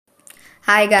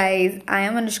Hi guys, I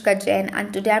am Anushka Jain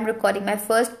and today I'm recording my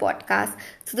first podcast.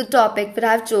 So the topic that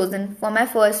I've chosen for my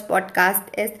first podcast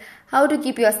is how to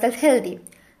keep yourself healthy.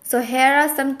 So here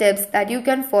are some tips that you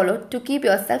can follow to keep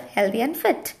yourself healthy and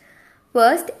fit.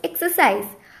 First, exercise.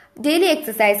 Daily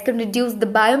exercise can reduce the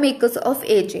biomarkers of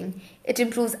aging. It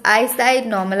improves eyesight,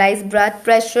 normalizes blood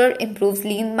pressure, improves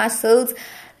lean muscles,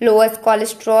 lowers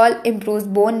cholesterol, improves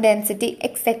bone density,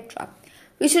 etc.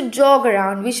 We should jog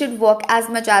around, we should walk as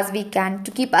much as we can to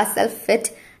keep ourselves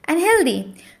fit and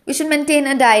healthy. We should maintain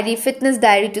a diary, fitness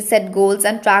diary to set goals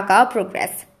and track our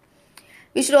progress.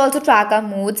 We should also track our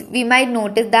moods. We might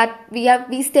notice that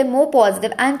we stay more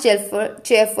positive and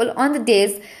cheerful on the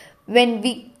days when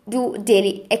we do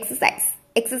daily exercise.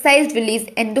 Exercise releases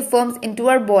endorphins into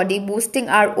our body, boosting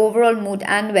our overall mood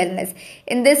and wellness.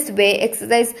 In this way,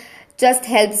 exercise just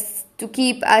helps to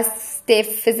keep us stay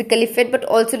physically fit but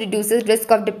also reduces risk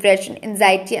of depression,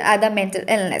 anxiety and other mental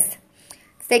illness.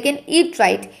 Second, eat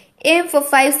right. Aim for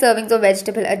 5 servings of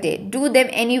vegetable a day. Do them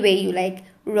any way you like,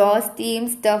 raw,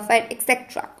 steamed, stir-fried,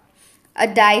 etc. A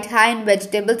diet high in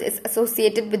vegetables is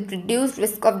associated with reduced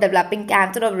risk of developing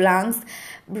cancer of lungs,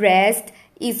 breast,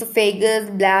 esophagus,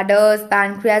 bladders,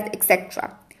 pancreas,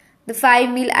 etc. The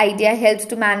 5-meal idea helps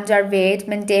to manage our weight,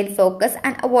 maintain focus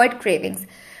and avoid cravings.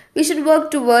 We should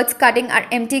work towards cutting our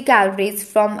empty calories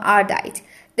from our diet.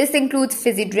 This includes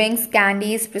fizzy drinks,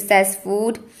 candies, processed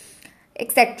food,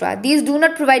 etc. These do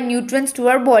not provide nutrients to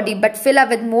our body but fill up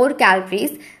with more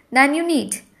calories than you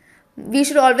need. We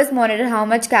should always monitor how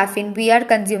much caffeine we are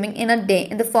consuming in a day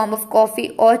in the form of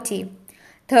coffee or tea.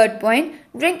 Third point,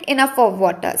 drink enough of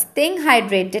water. Staying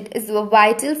hydrated is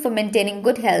vital for maintaining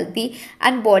good healthy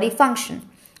and body function.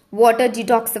 Water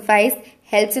detoxifies,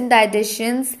 helps in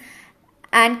digestions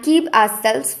and keep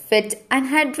ourselves fit and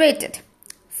hydrated.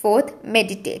 Fourth,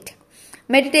 meditate.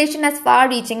 Meditation has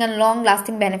far-reaching and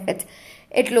long-lasting benefits.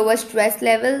 It lowers stress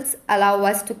levels, allows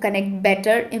us to connect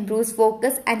better, improves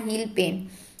focus and heal pain.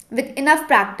 With enough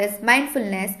practice,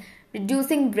 mindfulness,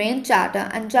 reducing brain chatter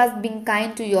and just being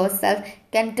kind to yourself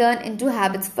can turn into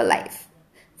habits for life.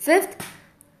 Fifth,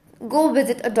 go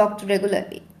visit a doctor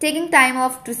regularly. Taking time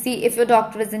off to see if your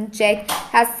doctor is in check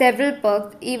has several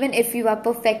perks even if you are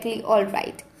perfectly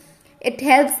alright. It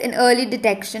helps in early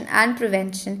detection and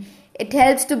prevention. It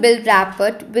helps to build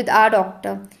rapport with our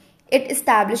doctor. It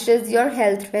establishes your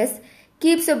health risk,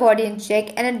 keeps your body in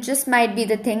check, and it just might be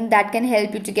the thing that can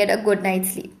help you to get a good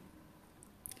night's sleep.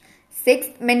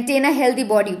 Sixth, maintain a healthy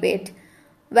body weight.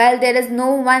 While there is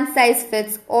no one size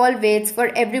fits all weights for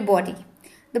every body,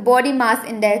 the body mass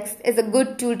index is a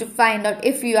good tool to find out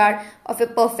if you are of a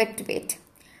perfect weight.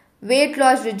 Weight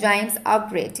loss regimes are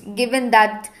great, given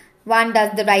that one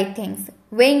does the right things.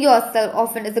 Weighing yourself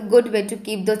often is a good way to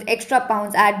keep those extra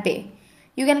pounds at bay.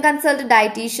 You can consult a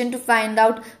dietitian to find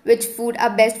out which food are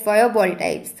best for your body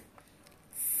types.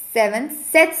 7.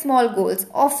 Set small goals.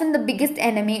 Often the biggest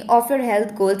enemy of your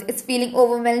health goals is feeling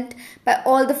overwhelmed by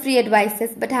all the free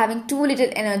advices but having too little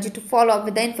energy to follow up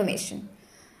with the information.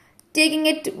 Taking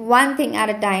it one thing at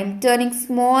a time, turning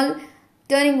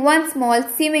one small,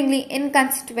 seemingly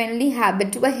inconsequential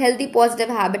habit to a healthy, positive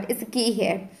habit is the key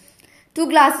here. 2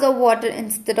 glasses of water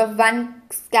instead of 1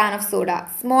 can of soda.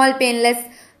 Small, painless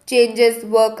changes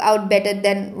work out better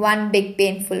than one big,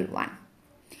 painful one.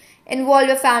 Involve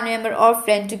your family member or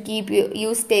friend to keep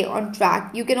you stay on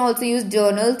track. You can also use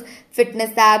journals,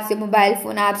 fitness apps, your mobile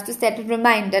phone apps to set a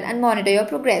reminder and monitor your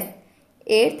progress.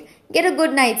 8th, get a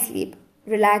good night's sleep.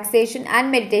 Relaxation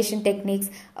and meditation techniques,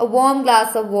 a warm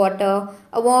glass of water,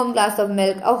 a warm glass of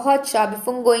milk, a hot shower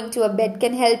before going to a bed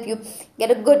can help you get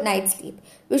a good night's sleep.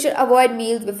 We should avoid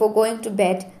meals before going to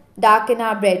bed, darken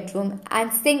our bedroom,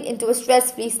 and sink into a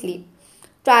stress-free sleep.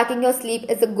 Tracking your sleep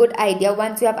is a good idea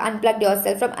once you have unplugged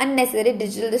yourself from unnecessary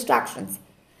digital distractions.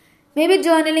 Maybe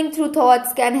journaling through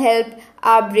thoughts can help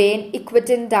our brain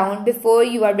quieten down before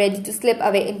you are ready to slip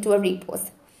away into a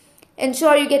repose.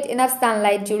 Ensure you get enough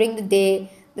sunlight during the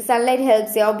day. The sunlight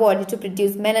helps your body to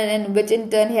produce melanin, which in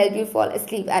turn helps you fall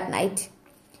asleep at night.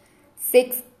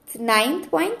 Ninth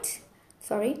point.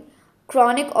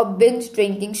 Chronic or binge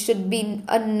drinking should be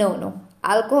a no-no.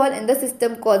 Alcohol in the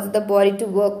system causes the body to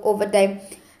work overtime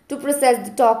to process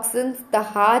the toxins. The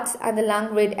heart and the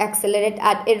lung rate accelerate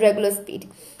at irregular speed.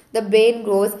 The brain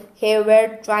grows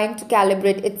haywire trying to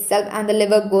calibrate itself and the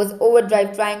liver goes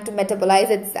overdrive trying to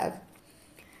metabolize itself.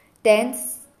 10.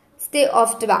 Stay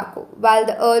off tobacco. While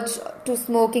the urge to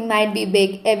smoking might be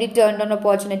big, every turned on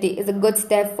opportunity is a good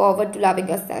step forward to loving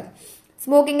yourself.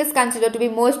 Smoking is considered to be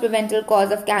most preventable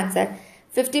cause of cancer.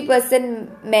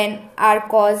 50% men are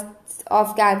caused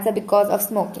of cancer because of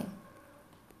smoking.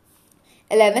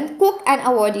 11. Cook and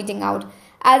avoid eating out.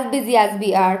 As busy as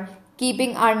we are,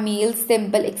 keeping our meals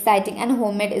simple, exciting, and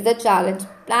homemade is a challenge.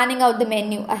 Planning out the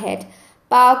menu ahead,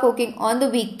 power cooking on the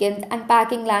weekends, and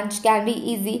packing lunch can be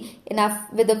easy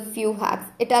enough with a few hacks.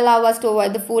 It allows us to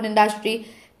avoid the food industry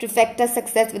trifecta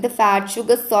success with the fat,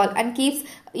 sugar, salt, and keeps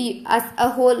us a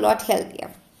whole lot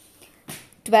healthier.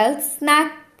 12.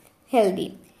 Snack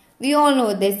healthy. We all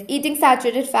know this. Eating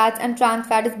saturated fats and trans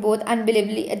fat is both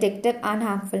unbelievably addictive and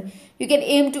harmful. You can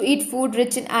aim to eat food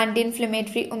rich in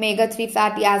anti-inflammatory omega-3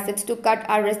 fatty acids to cut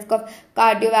our risk of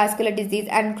cardiovascular disease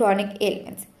and chronic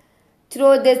ailments.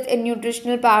 Throw this in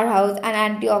nutritional powerhouse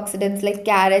and antioxidants like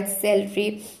carrots,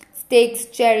 celery, steaks,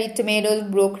 cherry, tomatoes,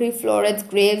 broccoli, florets,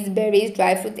 grapes, berries,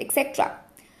 dry fruits, etc.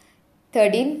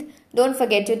 13th, don't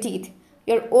forget your teeth.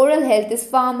 Your oral health is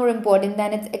far more important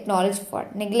than it's acknowledged for.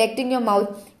 Neglecting your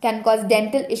mouth can cause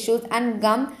dental issues and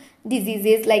gum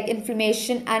diseases like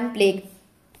inflammation and plaque.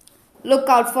 Look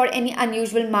out for any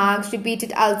unusual marks,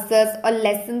 repeated ulcers, or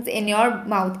lesions in your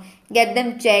mouth. Get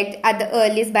them checked at the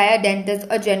earliest by a dentist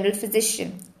or general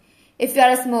physician. If you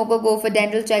are a smoker, go for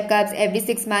dental checkups every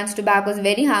 6 months. Tobacco is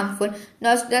very harmful,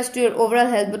 not just to your overall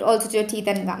health but also to your teeth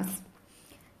and gums.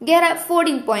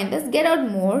 14 pointers. Get out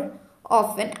more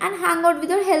often and hang out with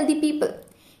your healthy people.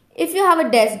 If you have a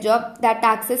desk job that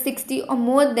taxes 60 or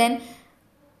more than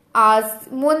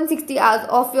 60 hours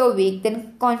of your week,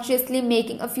 then consciously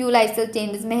making a few lifestyle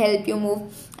changes may help you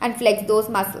move and flex those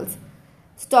muscles.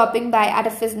 Stopping by at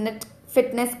a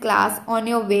fitness class on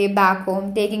your way back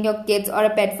home, taking your kids or a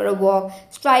pet for a walk,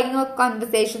 striking up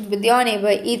conversations with your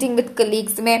neighbor, eating with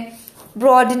colleagues may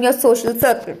broaden your social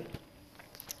circle.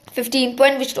 15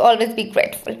 point, we should always be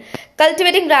grateful.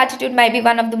 Cultivating gratitude might be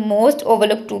one of the most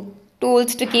overlooked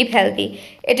tools to keep healthy.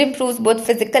 It improves both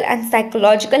physical and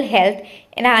psychological health,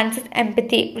 enhances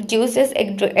empathy, reduces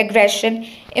aggression,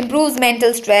 improves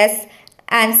mental stress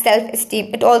and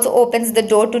self-esteem. It also opens the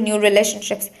door to new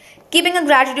relationships. Keeping a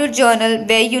gratitude journal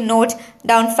where you note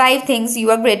down 5 things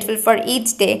you are grateful for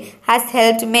each day has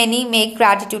helped many make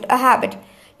gratitude a habit.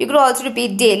 You could also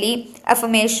repeat daily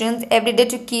affirmations every day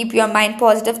to keep your mind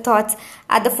positive thoughts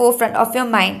at the forefront of your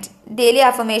mind. Daily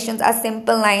affirmations are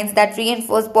simple lines that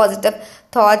reinforce positive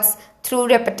thoughts through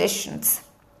repetitions.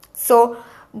 So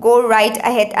go right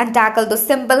ahead and tackle those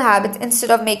simple habits instead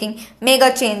of making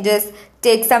mega changes.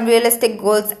 Take some realistic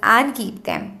goals and keep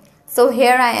them. So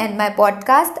here I end my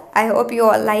podcast. I hope you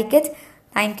all like it.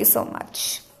 Thank you so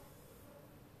much.